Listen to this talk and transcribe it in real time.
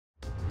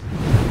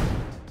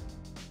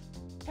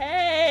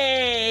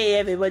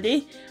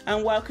everybody,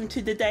 and welcome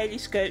to the Daily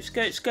Scopes for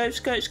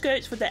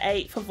the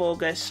 8th of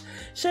August.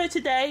 So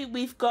today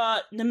we've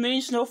got the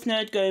Moon's North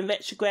Node going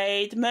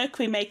retrograde,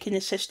 Mercury making a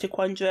sextil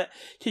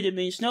to the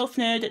Moon's North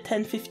Node at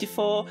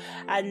 10:54,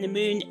 and the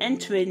Moon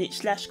entering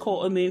its last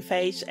quarter moon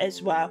phase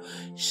as well.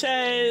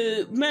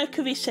 So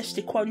Mercury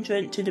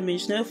sextil to the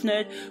Moon's North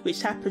Node,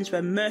 which happens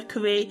when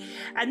Mercury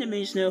and the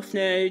Moon's North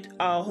Node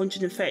are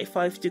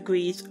 135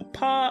 degrees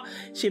apart,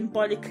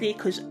 symbolically,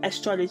 because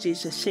astrology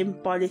is a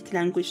symbolic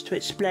language to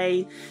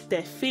explain the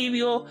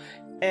ethereal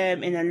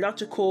in a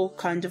logical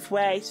kind of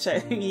way.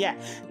 So yeah,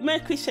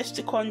 Mercury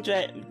sextil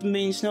the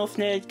Moon's North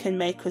Node can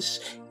make us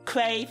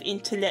crave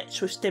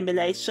intellectual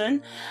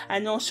stimulation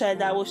and also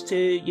allow us to,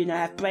 you know,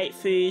 have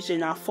breakthroughs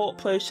in our thought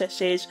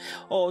processes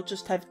or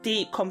just have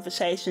deep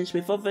conversations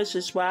with others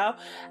as well.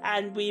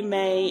 And we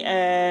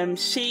may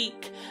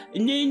seek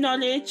new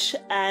knowledge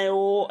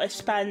or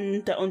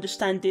expand the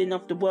understanding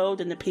of the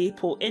world and the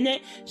people in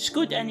it. It's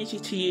good energy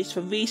to use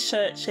for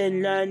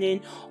researching,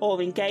 learning,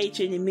 or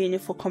engaging in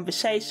meaningful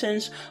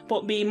conversations,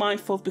 but be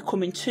mindful of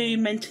becoming too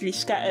mentally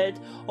scattered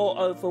or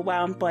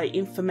overwhelmed by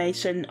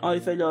information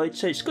overload.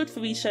 So it's good for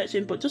researching,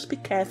 but just be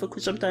careful,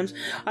 because sometimes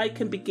I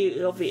can be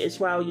guilty of it as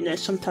well. You know,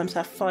 sometimes I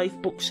have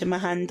 5 books in my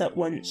hand at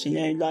once, you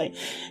know, like,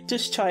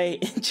 just try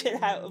and chill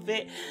out of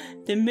it.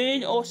 The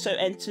moon also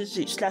enters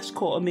its last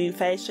quarter moon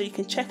phase, so you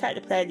can check out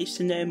the playlist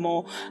to know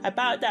more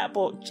about that.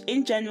 But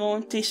in general,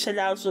 this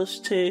allows us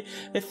to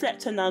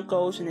reflect on our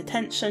goals and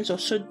intentions, or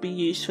should be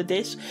used for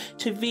this,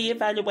 to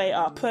re-evaluate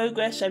our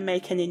progress and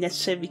make any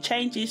necessary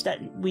changes that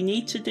we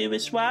need to do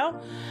as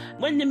well.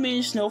 When the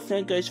Moon's North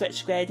Node goes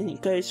retrograde, and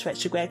it goes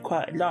retrograde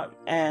quite a lot,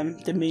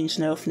 the Moon's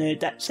North Node,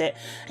 that's it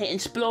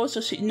explores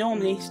us. It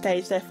normally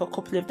stays there for a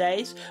couple of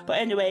days, but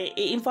anyway,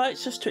 it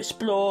invites us to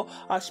explore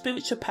our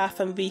spiritual path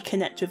and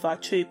reconnect with our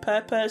true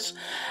purpose.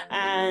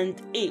 And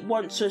it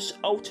wants us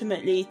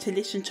ultimately to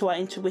listen to our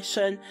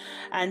intuition,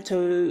 and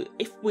to,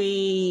 if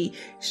we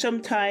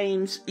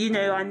sometimes, you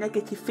know, our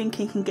negative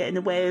thinking can get in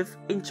the way of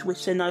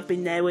intuition. I've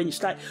been there when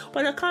it's like,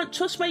 well, I can't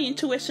trust my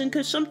intuition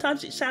because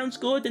sometimes it sounds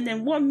good and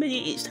then one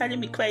minute it's telling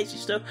me crazy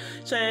stuff.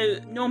 So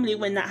normally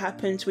when that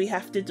happens, we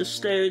have to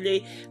just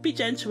slowly be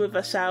gentle with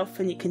ourselves,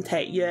 and it can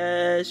take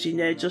years, you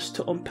know, just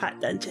to unpack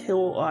that and to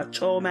heal our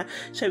trauma,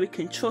 so we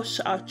can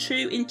trust our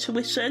true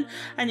intuition.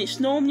 And it's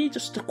normally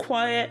just a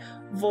quiet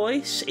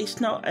voice,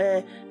 it's not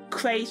a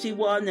crazy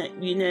one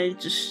that, you know,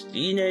 just,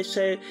 you know,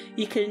 so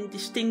you can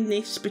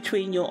distinguish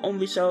between your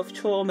unresolved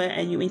trauma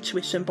and your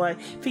intuition by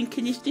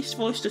thinking, is this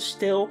voice just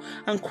still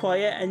and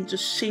quiet and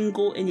just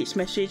single in its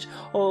message,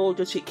 or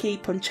does it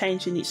keep on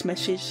changing its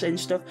message and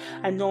stuff?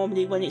 And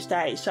normally when it's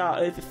that, it's our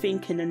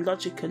overthinking and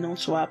logic, and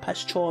also our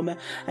past trauma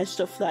and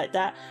stuff like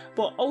that.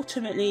 But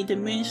ultimately, the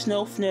Moon's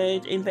North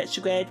Node in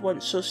retrograde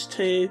wants us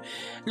to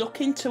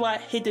look into our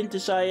hidden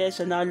desires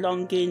and our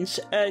longings,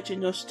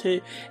 urging us to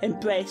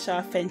embrace our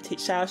authentic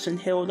selves and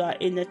heal our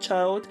inner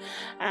child,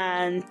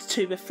 and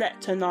to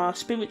reflect on our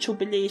spiritual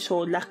beliefs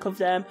or lack of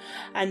them,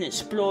 and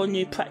explore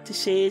new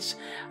practices.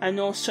 And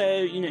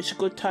also, you know, it's a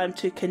good time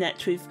to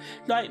connect with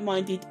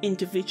like-minded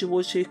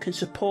individuals who can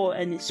support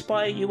and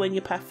inspire you on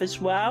your path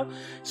as well.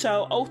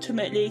 So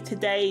ultimately,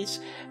 today's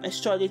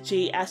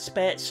astrology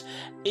aspects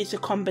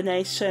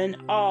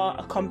are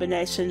a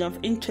combination of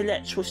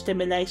intellectual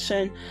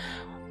stimulation,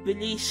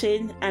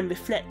 releasing and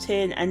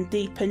reflecting and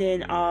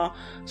deepening our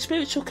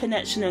spiritual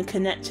connection, and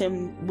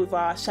connecting with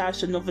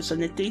ourselves and others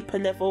on a deeper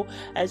level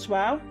as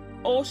well.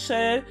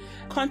 Also,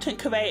 content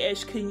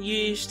creators can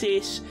use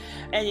these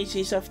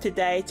energies of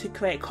today to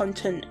create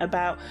content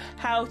about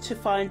how to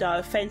find our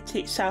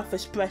authentic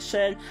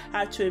self-expression,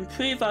 how to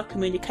improve our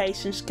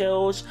communication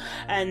skills,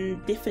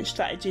 and different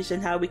strategies,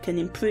 and how we can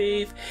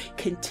improve,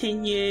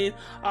 continue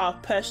our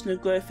personal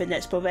growth and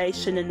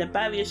exploration, and the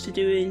barriers to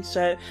doing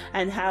so,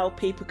 and how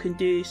people can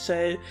do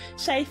so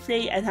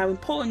safely, and how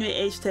important it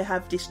is to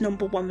have this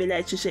 #1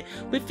 relationship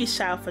with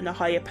yourself and a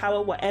higher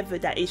power, whatever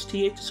that is to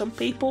you. To some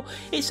people,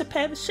 it's a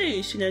pair of shoes,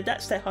 you know,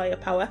 that's their higher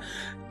power.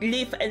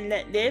 Live and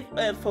let live.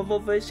 For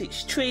others,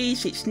 it's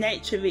trees, it's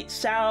nature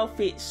itself,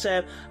 it's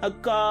a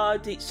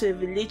god, it's a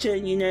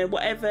religion, you know,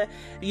 whatever,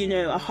 you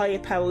know, a higher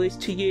power is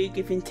to you,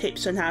 giving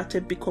tips on how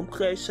to become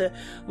closer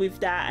with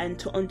that, and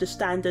to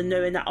understand and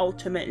knowing that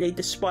ultimately,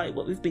 despite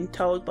what we've been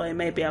told by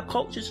maybe our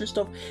cultures and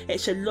stuff,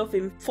 it's a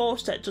loving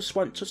force that just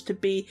wants us to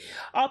be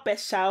our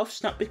best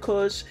selves, not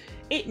because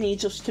it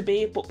needs us to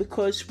be, but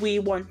because we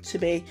want to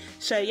be.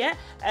 So yeah,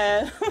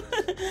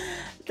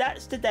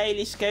 that's the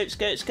Daily Scopes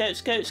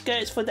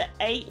for the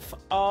 8th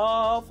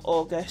of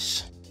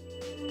August.